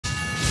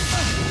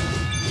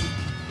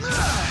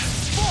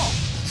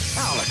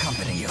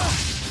you.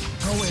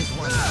 Always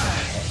one step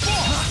ahead.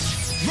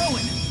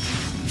 Rowan!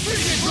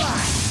 Frigid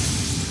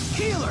Blast!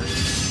 Healer!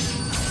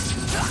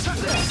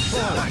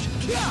 Forward.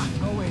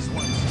 Always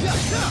one step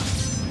ahead.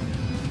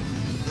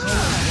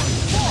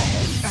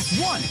 That's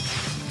one!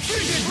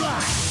 Frigid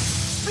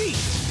Blast!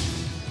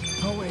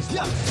 Beast! Always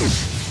one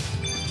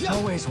step.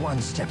 Always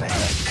one step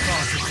ahead.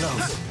 Far too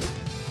close.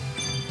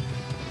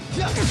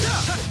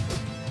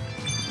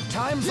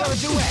 Time for a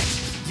duet.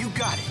 You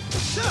got it!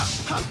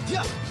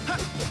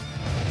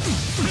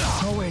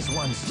 Always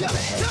one step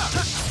ahead.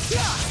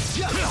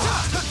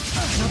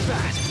 Not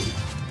bad.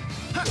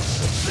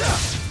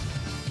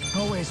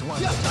 Always one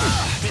step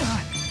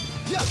ahead.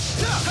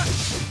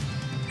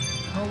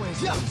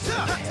 Always one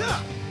step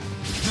ahead.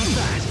 Not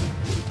bad.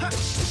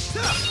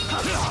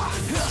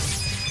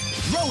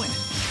 Rowan!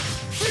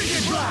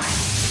 Frigid Blast!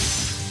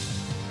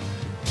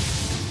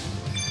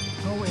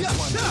 Always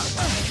one step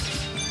ahead.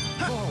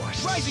 Forward.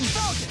 Rising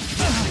Falcon!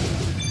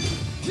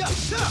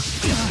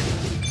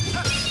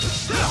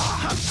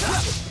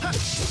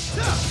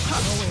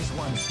 Always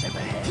one step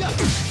ahead.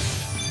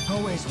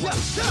 Always one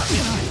step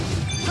ahead.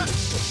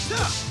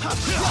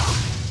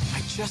 I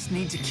just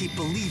need to keep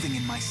believing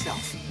in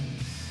myself.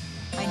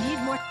 I need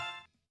more.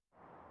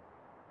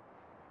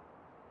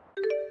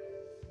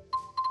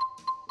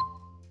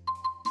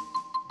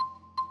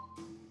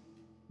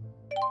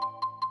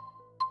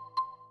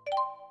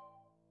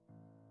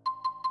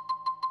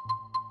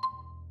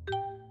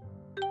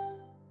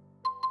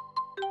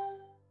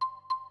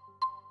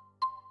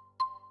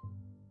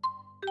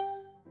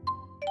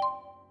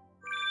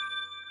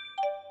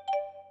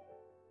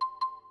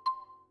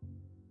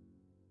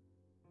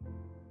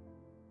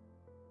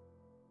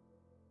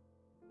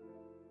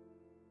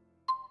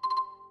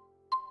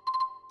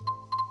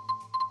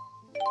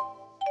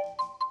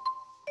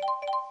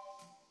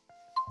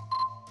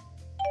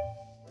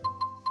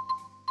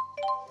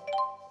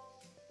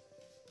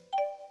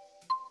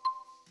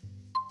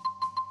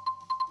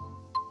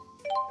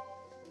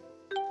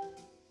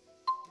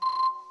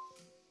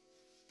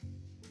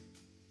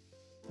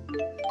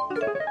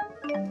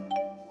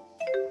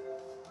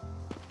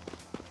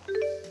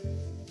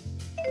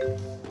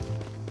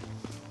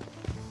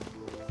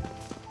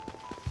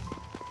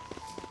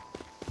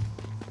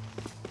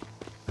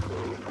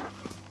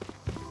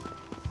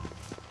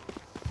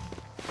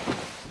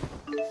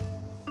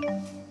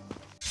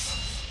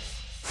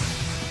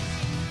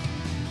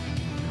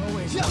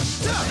 Always one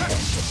step ahead.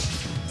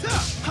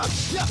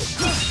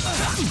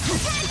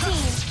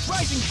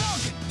 Rising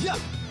Falcon!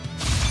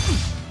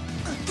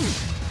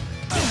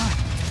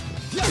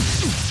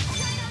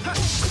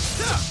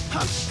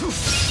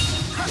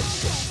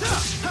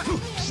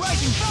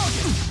 Rising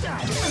Falcon!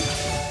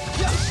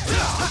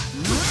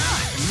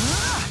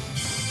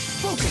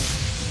 Focus!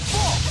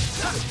 Fall!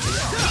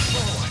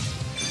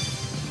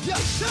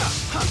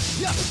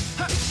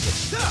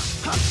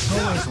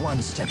 Always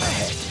one step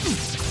ahead.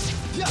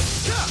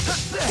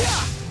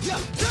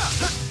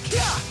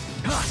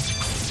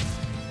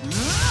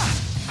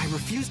 I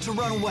refuse to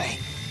run away.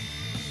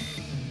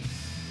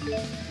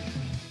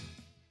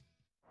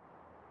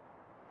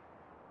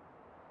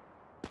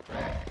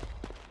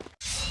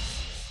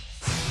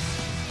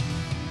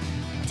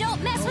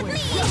 Don't mess with me!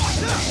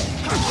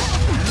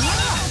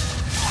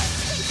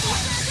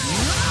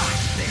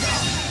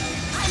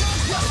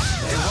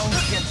 They won't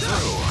get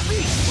through.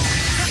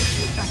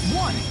 That's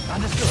one!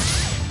 Understood.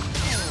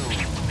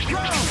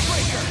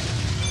 Groundbreaker!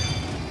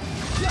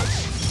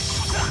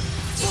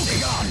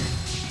 Moving on.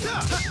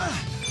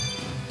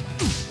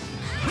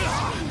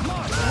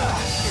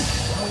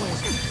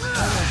 Always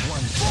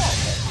one step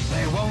ahead.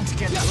 They won't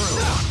get through.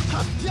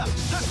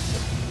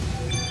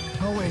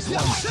 Always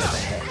one step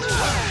ahead.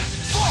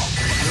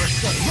 You're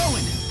safe.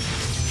 Rowan!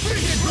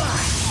 Frigid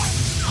Blast!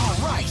 All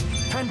right.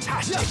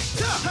 Fantastic.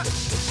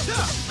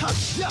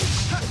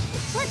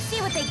 Let's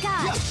see what they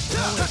got.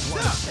 Always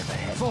one step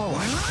ahead.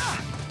 Forward.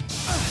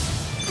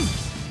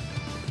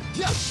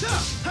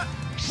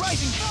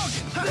 Rising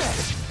Falcon!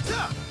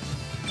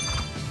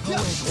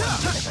 Always one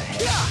step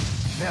ahead.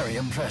 Very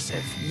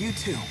impressive. You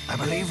too. I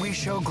believe we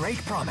show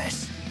great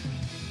promise.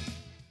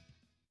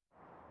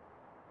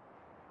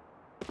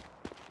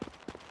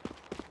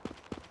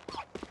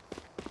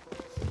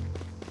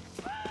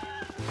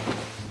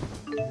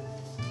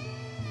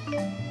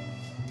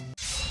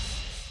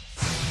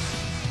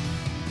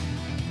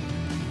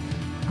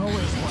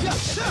 Always one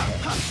step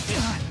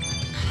ahead.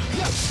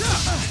 Let's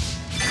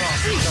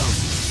smash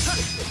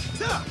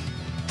them!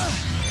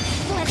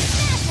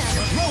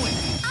 Rowan!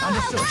 I'll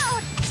help Understood.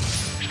 out!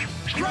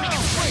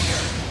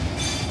 Groundbreaker!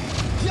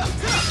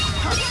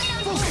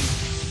 Focus!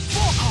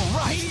 All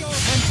right.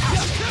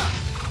 Fantastic.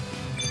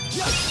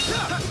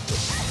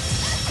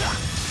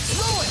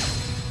 Rowan!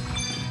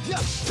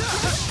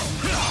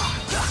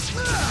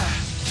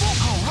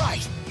 All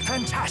right.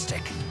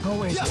 Fantastic.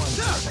 Always one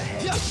step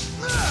ahead.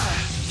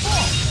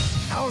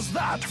 How's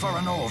that for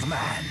an old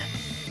man?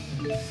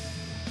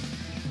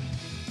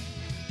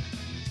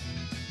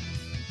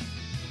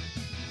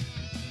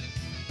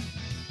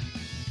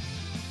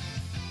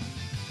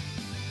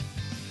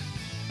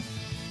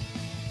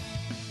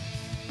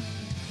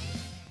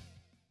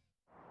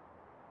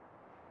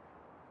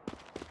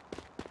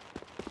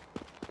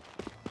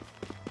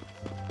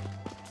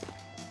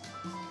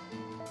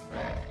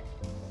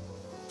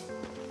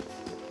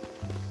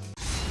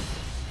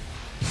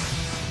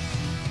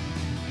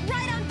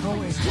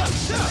 Always one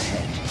step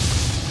ahead.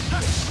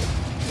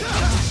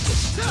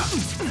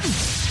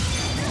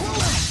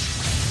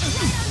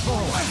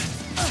 Forward.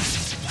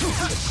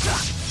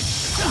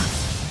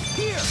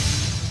 Here!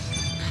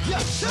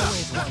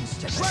 Always one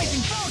step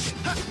Rising ahead. Falcon!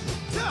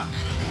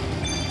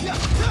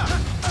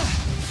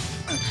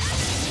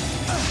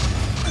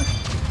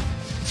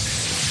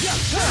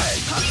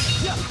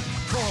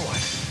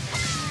 Forward.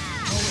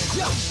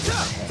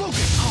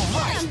 Focus! All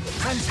right.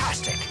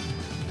 Fantastic.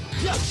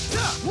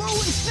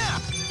 Whirling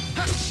snap!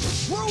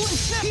 Whirling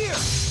snap! Here!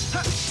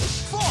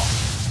 Fall!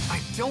 I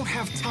don't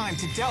have time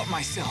to doubt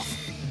myself.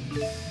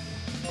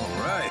 All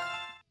right.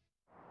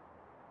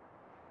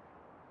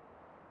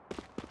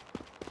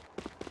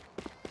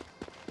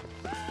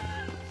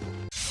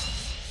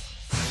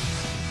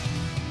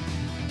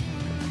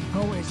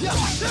 Always one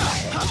step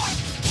ahead.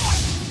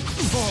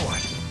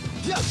 Forward.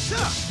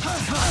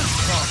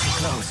 Far too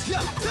close.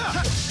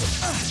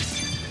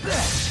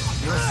 There.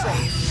 You're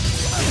safe.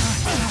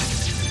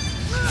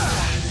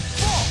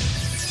 Fall!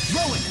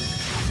 Rowan!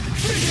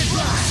 Frigid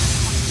blast!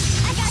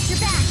 I got your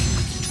back.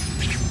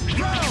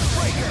 Ground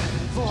breaker!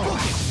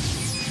 Forward.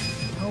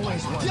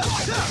 Always one step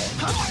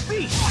ahead.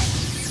 Beast!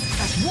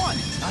 That's one!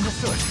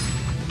 Understood.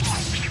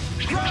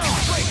 Ground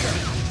breaker!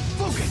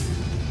 Focus!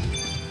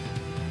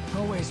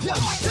 Always one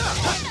step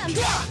ahead.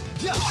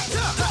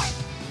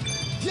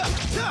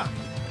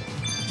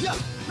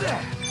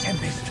 There.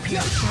 Tempest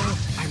piercer.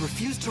 I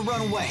refuse to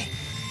run away.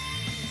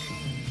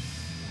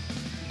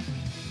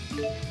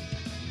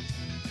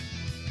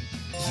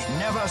 You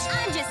never. I'm just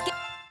getting...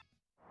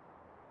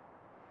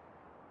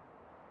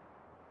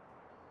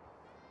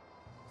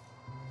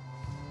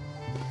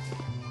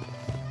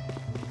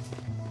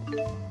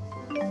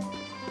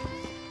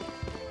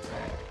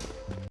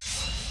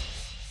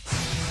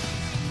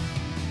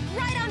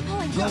 Right on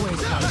point. Always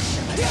one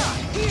step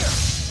ahead. Here!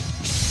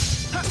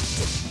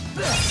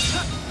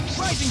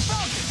 Rising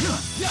Falcon!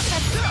 Let's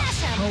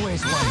smash him.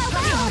 Always one I'll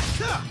step help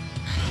out.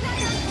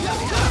 ahead.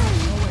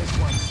 Always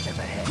one step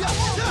ahead.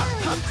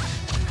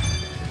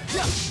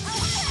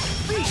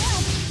 Beast!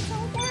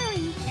 Don't worry.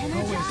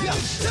 Always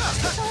Energize.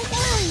 Don't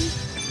worry.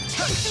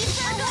 Pixie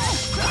circle.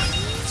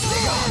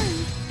 Stay on.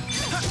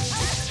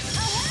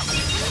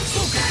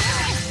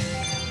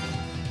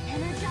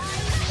 Energize.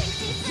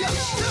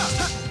 Pixie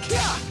circle.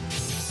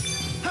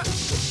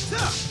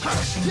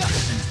 Harrison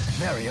Gibson.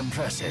 Very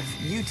impressive.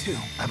 You too.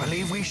 I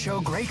believe we show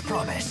great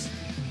promise.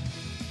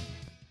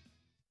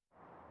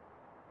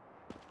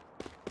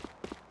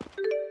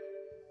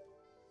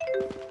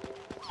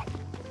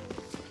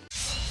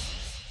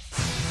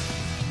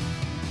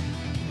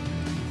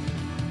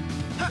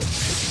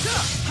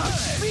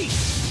 Beast!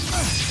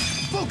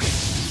 Focus!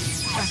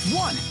 That's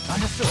one!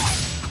 Understood.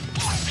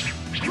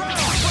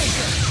 Ground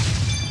breaker!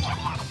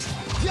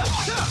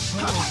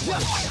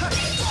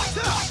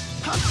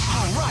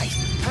 All right.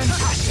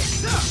 Fantastic.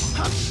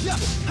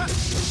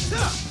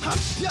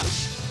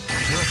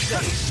 You're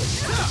safe.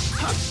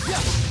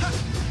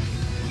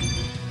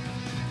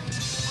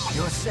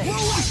 You're safe.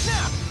 Whirling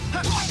snap!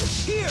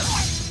 Here!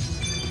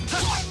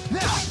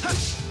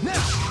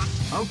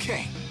 Now!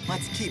 Okay,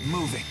 let's keep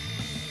moving.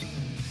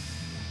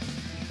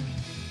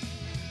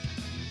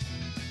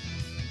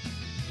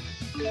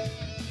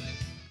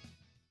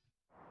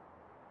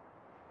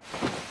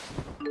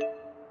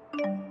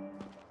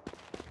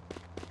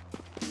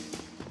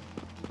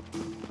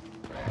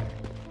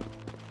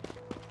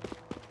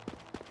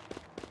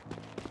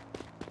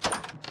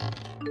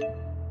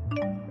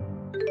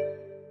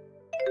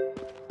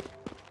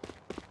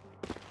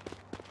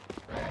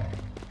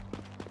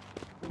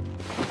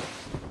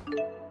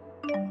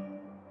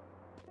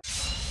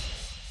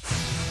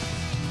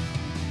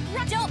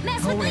 Don't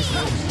mess with me. Always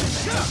one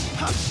step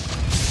ahead.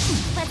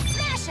 Let's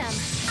smash him.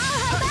 I'll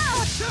help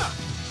out.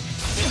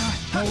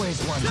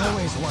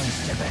 Always one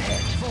step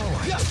ahead.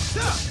 Forward.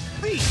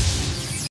 Beast!